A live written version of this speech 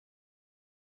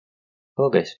Hello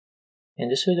guys, in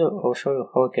this video I'll show you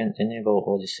how you can enable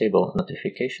or disable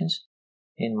notifications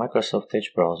in Microsoft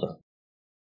Edge browser.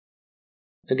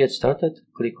 To get started,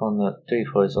 click on the three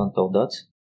horizontal dots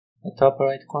at the upper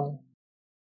right corner,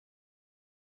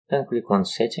 then click on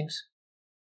Settings,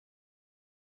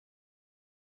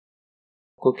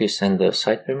 Cookies and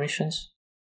Site Permissions,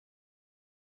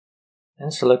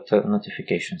 and select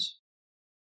Notifications.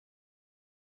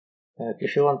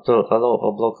 If you want to allow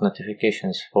or block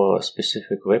notifications for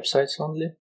specific websites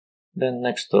only, then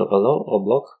next to Allow or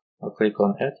Block, click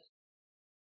on Add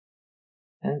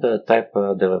and type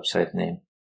the website name.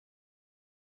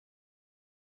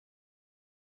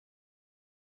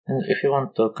 And if you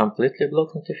want to completely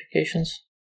block notifications,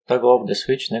 toggle off the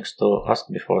switch next to Ask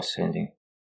Before Sending.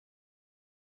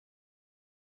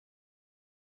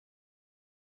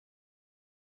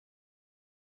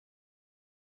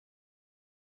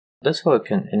 That's how you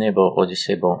can enable or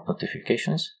disable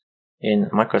notifications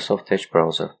in Microsoft Edge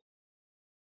browser.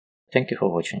 Thank you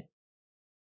for watching.